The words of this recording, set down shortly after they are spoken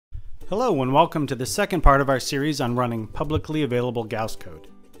Hello and welcome to the second part of our series on running publicly available GAUSS code.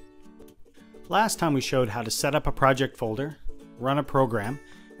 Last time we showed how to set up a project folder, run a program,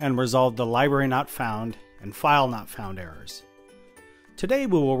 and resolve the library not found and file not found errors. Today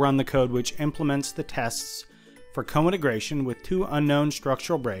we will run the code which implements the tests for cointegration with two unknown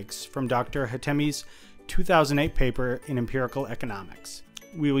structural breaks from Dr. Hatemi's 2008 paper in Empirical Economics.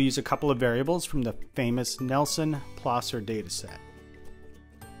 We will use a couple of variables from the famous Nelson-Plosser dataset.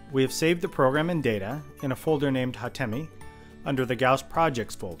 We have saved the program and data in a folder named Hatemi under the GAUSS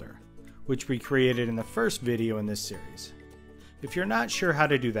projects folder, which we created in the first video in this series. If you're not sure how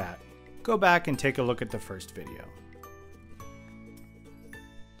to do that, go back and take a look at the first video.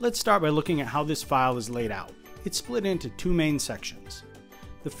 Let's start by looking at how this file is laid out. It's split into two main sections.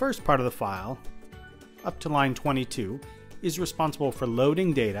 The first part of the file, up to line 22, is responsible for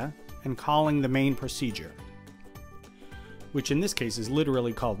loading data and calling the main procedure, which in this case is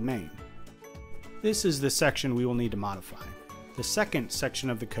literally called main. This is the section we will need to modify. The second section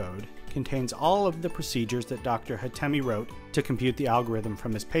of the code contains all of the procedures that Dr. Hatemi wrote to compute the algorithm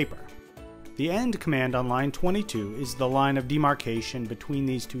from his paper. The end command on line 22 is the line of demarcation between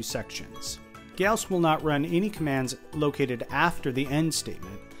these two sections. GAUSS will not run any commands located after the end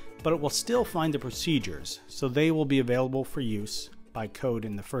statement, but it will still find the procedures, so they will be available for use by code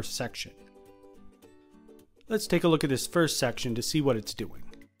in the first section. Let's take a look at this first section to see what it's doing.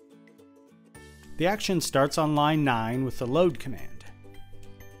 The action starts on line 9 with the load command.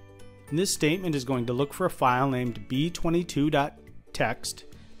 And this statement is going to look for a file named b22.txt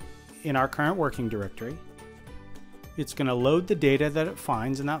in our current working directory. It's going to load the data that it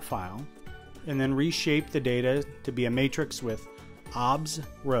finds in that file, and then reshape the data to be a matrix with obs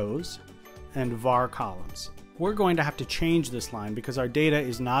rows and var columns. We're going to have to change this line because our data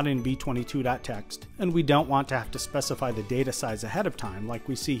is not in b22.txt, and we don't want to have to specify the data size ahead of time like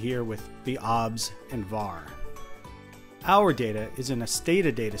we see here with the obs and var. Our data is in a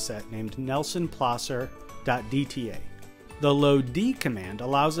stata dataset named Nelson-Plosser.dta. The load_d command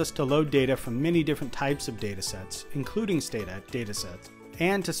allows us to load data from many different types of datasets, including stata datasets,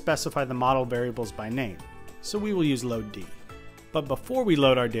 and to specify the model variables by name, so we will use load_d. But before we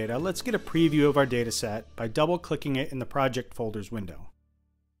load our data, let's get a preview of our dataset by double-clicking it in the Project Folders window.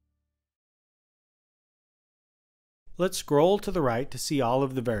 Let's scroll to the right to see all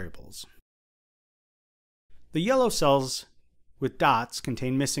of the variables. The yellow cells with dots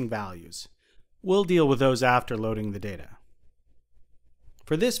contain missing values. We'll deal with those after loading the data.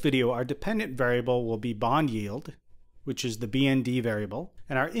 For this video, our dependent variable will be bond yield, which is the BND variable,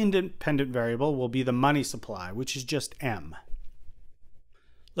 and our independent variable will be the money supply, which is just M.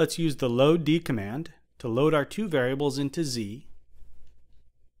 Let's use the load_d command to load our two variables into Z.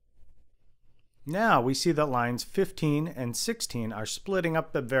 Now we see that lines 15 and 16 are splitting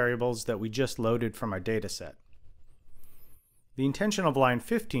up the variables that we just loaded from our dataset. The intention of line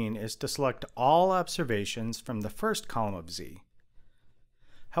 15 is to select all observations from the first column of Z.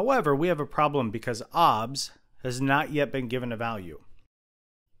 However, we have a problem because obs has not yet been given a value.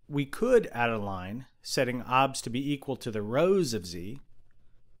 We could add a line setting obs to be equal to the rows of Z.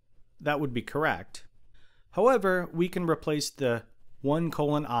 That would be correct. However, we can replace the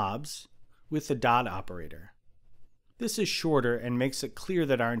 1:obs with the dot operator. This is shorter and makes it clear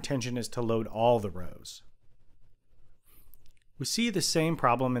that our intention is to load all the rows. We see the same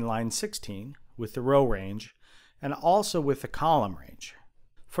problem in line 16 with the row range and also with the column range.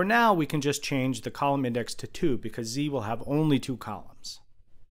 For now, we can just change the column index to 2 because Z will have only 2 columns.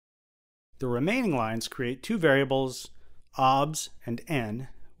 The remaining lines create two variables, obs and n,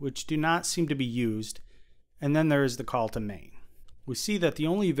 which do not seem to be used, and then there is the call to main. We see that the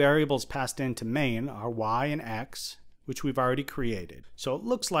only variables passed into main are y and x, which we've already created. So it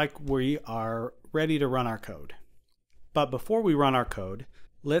looks like we are ready to run our code. But before we run our code,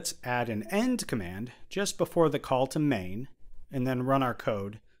 let's add an end command just before the call to main, and then run our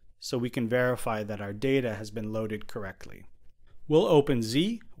code so we can verify that our data has been loaded correctly. We'll open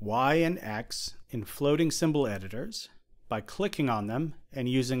Z, Y, and X in floating symbol editors by clicking on them and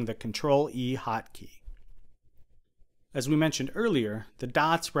using the Ctrl-E hotkey. As we mentioned earlier, the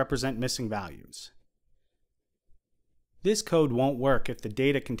dots represent missing values. This code won't work if the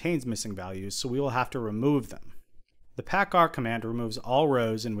data contains missing values, so we will have to remove them. The packr command removes all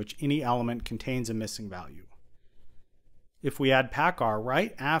rows in which any element contains a missing value. If we add packr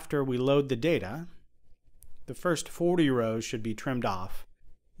right after we load the data, the first 40 rows should be trimmed off,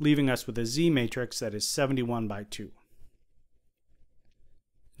 leaving us with a Z matrix that is 71 by 2.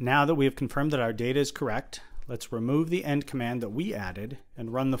 Now that we have confirmed that our data is correct, let's remove the end command that we added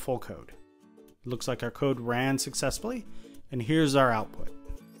and run the full code. It looks like our code ran successfully, and here's our output.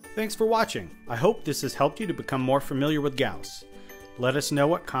 Thanks for watching. I hope this has helped you to become more familiar with GAUSS. Let us know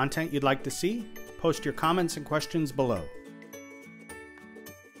what content you'd like to see. Post your comments and questions below.